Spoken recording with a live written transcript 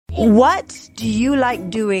What do you like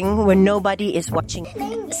doing when nobody is watching?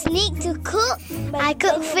 Sneak to cook. I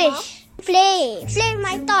cook fish. Play with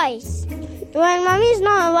my toys. When mommy is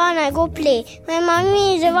not around, I go play. When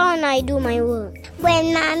mommy is around, I do my work.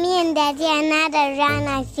 When mommy and daddy are not around,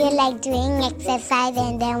 I feel like doing exercise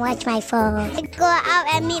and then watch my phone. I go out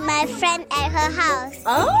and meet my friend at her house.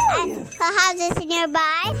 And her house is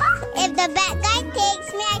nearby. If the bad guy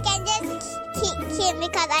takes me, I can just kick him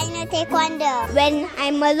because I know taekwondo. When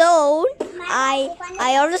I'm alone,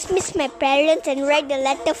 I always miss my parents and write a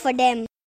letter for them.